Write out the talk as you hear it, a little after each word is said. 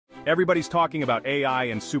Everybody's talking about AI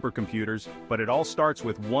and supercomputers, but it all starts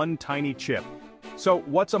with one tiny chip. So,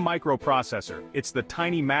 what's a microprocessor? It's the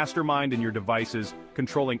tiny mastermind in your devices,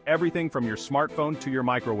 controlling everything from your smartphone to your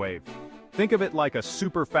microwave. Think of it like a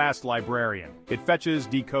super-fast librarian. It fetches,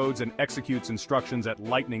 decodes, and executes instructions at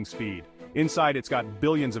lightning speed. Inside, it's got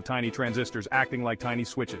billions of tiny transistors acting like tiny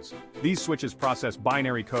switches. These switches process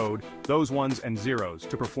binary code, those ones and zeros,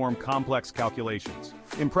 to perform complex calculations.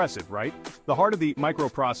 Impressive, right? The heart of the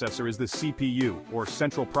microprocessor is the CPU, or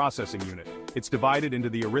central processing unit. It's divided into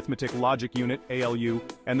the arithmetic logic unit, ALU,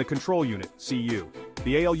 and the control unit, CU.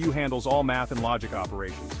 The ALU handles all math and logic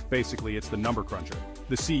operations. Basically, it's the number cruncher.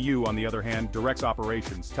 The CU, on the other hand, directs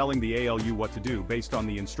operations, telling the ALU what to do based on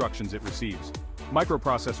the instructions it receives.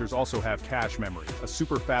 Microprocessors also have cache memory, a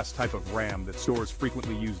super-fast type of RAM that stores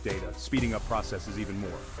frequently used data, speeding up processes even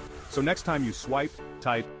more. So next time you swipe,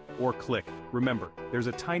 type, or click, remember, there's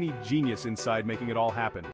a tiny genius inside making it all happen.